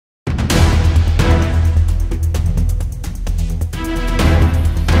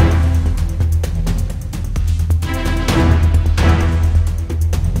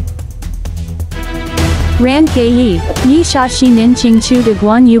Ran Ke Yi Sha Shi Nin Qing Chu De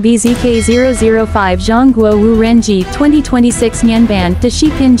Guan Yu BZK-005 Zhongguo Wu Renji 2026 Nianban De Shi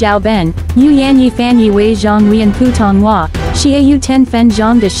Pin Jiao Ben, Yu Yan Yi Fan Yi Wei Zhong Lian Putong Hua, Xie Yu Ten Fen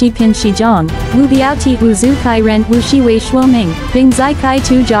Zhong De Shi Pin Shi Zhong, Wu Biao Ti Wu Zhu Kai Ren Wu Shi Wei Shuoming, Bing Zai Kai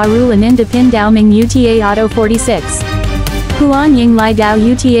Tu Jia Ru Lanin De Pin Dao Ming Utaauto 46. Huan Ying Lai Dao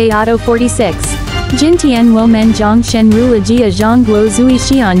Utaauto 46. Jintian Women Zhong Shen Rula Jia Zhong Guo Zui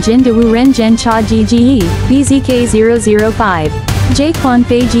Xian Jin De Wu Ren Zhen Cha Gge, BZK-005. Jiquan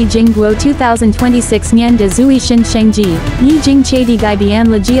Fei Ji Jing Guo 2026 Nian De Zui Shin Shengji, Yi Jing Che Di Gai Bian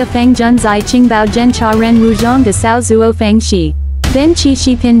La Jia Feng Jun Zai Qingbao Zhen Cha Ren Wu Zhong De Sao Zuo Feng Shi. Ben Qi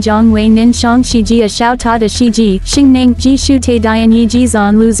Shi Pin Zhong Wei Nin Shang Shi Jia Xiao Ta De Shi Ji, Xing Ning Ji Shu Te Dian Yi Ji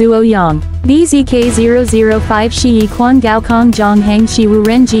Zan Lu Zuo Yang, BZK-005 Shi Yi Quan Gao Kong Zhong Hang Shi Wu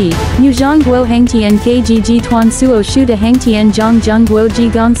Ren Ji, Yu Zhong Guo Hang Tian KG Ji Tuan Suo Shu De Hang Tian Zhong Zhong Guo Ji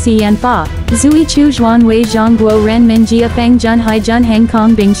Gong Si Yan Fa, Zui Chu Zhuan Wei Zhong Guo Ren Min Jia Feng Jun Hai Jun Hang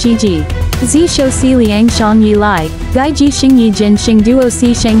Kong Bing Shi Ji. Zi Shou Si Liang Shang Yi Lai, Gai Ji Xing Yi Jin Xing Duo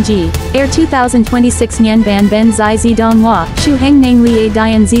Si Sheng Ji, Air 2026 Nian Ban Ben Zai Zi Dong Hua, Shu Heng Nang Li A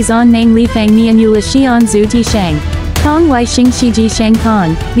Dian Zi Zon Nang Li Feng Nian Yu La Xian Zhu Ti Sheng. Kong Wai Xing Shi Ji Sheng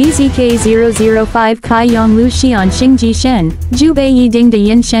Kan, BZK-005 Kai Yong Lu Xian Xing Ji Shen, Ju Bei Yi Ding De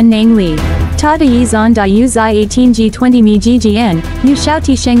Yin Shen Nang Li. Ta De Yi Zan Da Yu Zai 18 G20 Mi Ji Jian, Yu Shao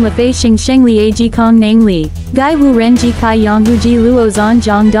Ti Sheng La Fei Xing Sheng Li A Ji Kong Nang Li. Gai Wu Ren Ji Kai Yong Hu Ji Luo Zan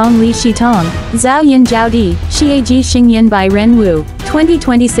Zhang Dong Li Shi Tong, Zhao Yin Zhao Di, Shi A Ji Xing Yin Bai Ren Wu.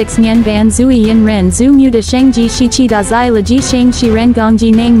 2026 Nian Ban Zui Yin Ren Zhu Mu De Sheng Ji Shi Qi Da Zai La Ji Sheng Shi Ren Gong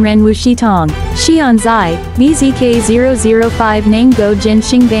Ji Nang Ren Wu Shi Tong, Xian Zai, BZK-005 Nang Go Jin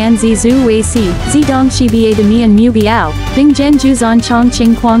Xing Ban Zi Zhu Wei Si, Zi Dong Shi Ba De Mian Mu Biao, Bing Zhen Ju Zan Chong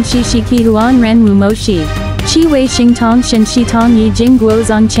Qing Quang Shi Shi Qi Huan Ren Wu Mo Shi. Qi Wei Xing Tong Shen Shi Tong Yi Jing Guo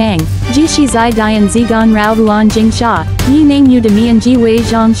Zong Chang, Ji Shi Zai Dian Zi Gan Rao Huan Jing Sha, Yi Nang Yu De Mian Ji Wei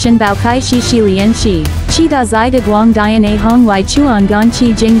Zhong Shen Bao Kai Shi Shi Lian Shi, Qi Da Zai De Guang Dian A Hong Wai Chuan Gan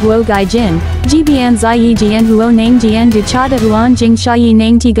Qi Jing Guo Gai Jin, Ji Bian Zai Yi Jian Huo Nang Jian Du Cha De Huan Jing Sha Yi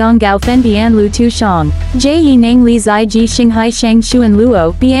Nang Ti Gong Gao Fen Bian Lu Tu Shang, J Yi Nang Li Zai Ji Xing Hai Shang Xuan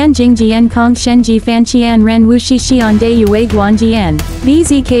Luo, Bian Jing Jian Kong Shen Ji Fan Qian Ren Wu Shi Xian De Yu Wei Guan Jian,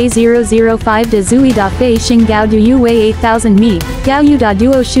 BZK-005 De Zui Da Fei Xing Gao Du Yu Wei 8000 Mi, Gao Yu Da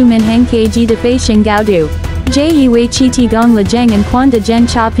Duo Shu Min Heng KG De Fei Xing Gao Du. Jie Yi Wei Qi Ti Gong La Zheng and Quan De Zhen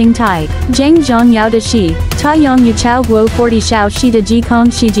Cha Ping Tai, Zheng Zhong Yao De Shi, Ta Yong Yu Chao Guo 40 Shao Shi De Ji Kong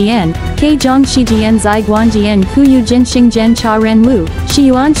Shi Jian, K Zhong Shi Jian Zai Guan Jian Ku Yu Jin Xing Zhen Cha Ren Wu, Shi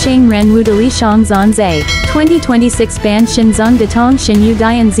Yuan Sheng Ren Wu De Li Shang Zan Zai, 2026 Ban Shin Zong De Tong Shin Yu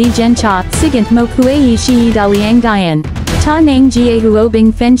Dian Zi Zhen Cha, Sigant Mo Kue Yi Shi Yi Da Liang Dian. Ta Nang Jie Huo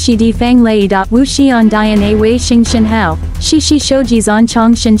Bing Fen Shi Di Feng Lei Da Wu Xian Dian A Wei Xing Shin Hao, Shi Shi Shouji Zan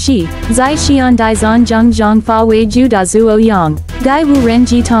Chong Shin Shi, Zai Xian Dai Zan Zhang Zhang Fa Wei Ju Da Zuo Yang, Gai Wu Ren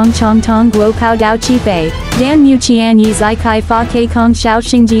Ji Tong Chong Tong Guo Pao Dao Chi Fei, Dan Mu Qian Yi Zai Kai Fa Ke Kong Xiao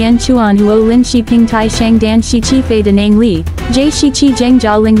Xing Jian Chuan Huo Lin Shi Ping Tai Shang Dan Shi Chi Fei De Nang Li, Jie Shi Chi Zheng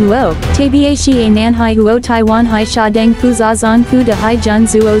Jia Ling Huo, Te Bia Shi A Nan Hai Huo Taiwan Hai Sha Deng Fu Za Zan Ku De Hai Jun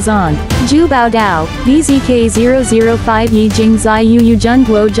Zuo Zan, Ju Bao Dao, BZK-005 Yi Jing Zai Yu Yu Jun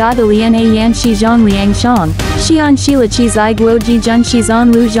Guo Jia De Lian A Yan Shi Zhong Liang Shang, Xian Shi La Chi Zai Guo Ji Jun Shi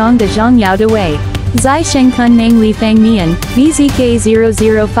Zan Lu Zhang De Zhang Yao De Wei. Zai Sheng Kun Nang Li Feng Nian,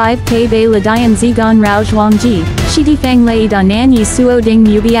 BZK-005 K Bei La Dian Zigan Rao Zhuang Ji, Shi Di Feng Lei Da Nan Yi Suo Ding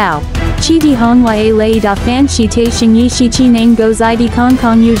Mu Biao. Chi Di Hong Wai Lei Da Fan Shi Te Xing Yi Shi Chi Nang Go Zai Di Kong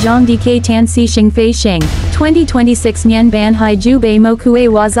Kong Yu Zhang Di K Tan Si Xing Fei Xing, 2026 Nian Ban Hai Ju Bei Mo Kue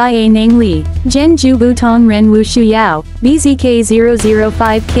Wa Zai A Nang Li, Zhen Ju Bu Tong Ren Wu Shu Yao,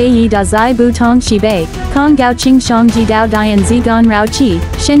 BZK-005 K Yi Da Zai Bu Tong Shi Bei, Kong Gao Qing Shang Ji Dao Dian Zigan Rao Chi,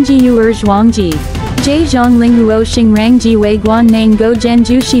 Shen Ji Yu Zhuang Ji. Jie Zhong Ling Huo Xing Rang Ji Wei Guan Nang Go Zhen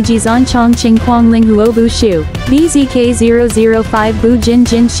Ju Shi Ji Zan Chong Qing Quang Ling Huo Bu Shu, BZK-005 Bu Jin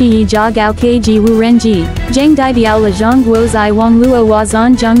Jin Shi Yi Jia Gao K Ji Wu Ren Ji, Zheng Dai Biao La Zhang Guo Zai Wang Luo Wa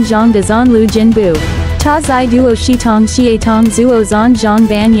Zan Zhang Zhang De Zan Lu Jin Bu. Ta Zai Duo Shi Tong Xie Tong Zuo Zan Zhang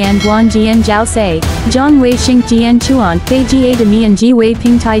Ban Yan Guan Jian Jiao Se, Zhang Wei Xing Jian Chuan, Fei Jie De Mian Ji Wei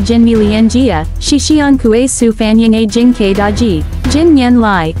Ping Tai Jin Mi Lian Jia, Shi Xian Kue Su Fan Ying A Jing Ke Da Ji, Jin Yan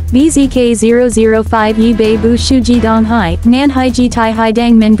Lai, BZK-005 Yi Bei Bu Shu Ji Dong Hai, Nan Hai Ji Tai Hai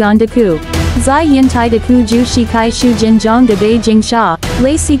Dang Min Gan De Ku. Zai Yin Tai De Ku Ju Shi Kai Shu Jin Zhang De Beijing Sha,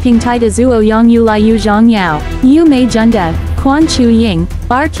 Lei Si Ping Tai De Zuo Yang Yu Lai Yu Zhang Yao, Yu Mei Junda, Quan Chu Ying,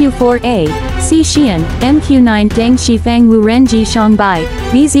 RQ4A, Si Xian, MQ9 Deng Shi Fang Wu Ren Ji Shang Bai,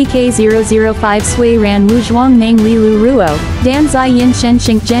 BZK-005 Sui Ran Wu Zhuang Nang Li Lu Ruo, Dan Zai Yin Shen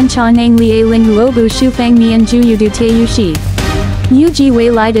Xing Zhen Cha Nang Li A Ling Huo Bu Shu Fang Mian Ju Yu Du Te Yu Shi. yu ji wei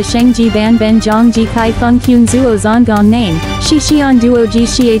lai de sheng ji ban ben zhang ji kai feng kyun zuo zong gong name, shi xian duo ji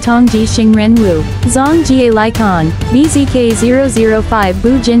xie tong ji xing ren wu, zong jie lai kan, BZK-005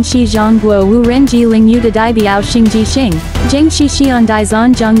 bu jin shi zhang guo wu ren ji ling yu de dai biao xing ji xing, jing shi xian dai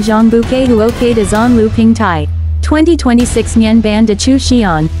zong zhang zhang bu ke huo ke de zong lu ping tai. 2026 Nian Ban de Chu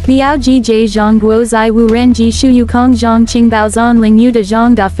Xian, Biao Ji Jie Zhang Guo Zai Wu Ren Ji Shu Yu Kong Zhang Qing Bao Zan Ling Yu de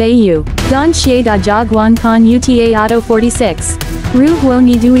Zhang Da Fei Yu, Gan Xie Da Jia Guan Kan Utaauto 46. Ru Huo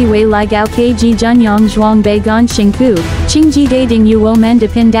Ni Dui Wei Lai Gao Ke Ji Zhen Yang Zhuang Bei Gan Xing Ku, Qing Ji De Ding Yu Wo Men De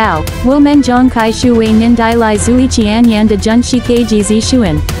Pin Dao, Wo Men Zhang Kai Shu Wei Nin Dai Lai Zui Qian Yan De Zhen Shi Ke Ji Zi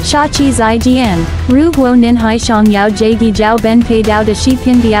Shuan, Sha Qi Zai Jian, Ru Huo Nin Hai Shang Yao Jie Gi Jiao Ben Pei Dao De Shi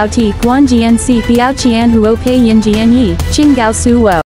Pin Biao Ti Guan Jian Si Biao Qian Huo Pei Yin Jian Yi, Qing Gao Su Wo.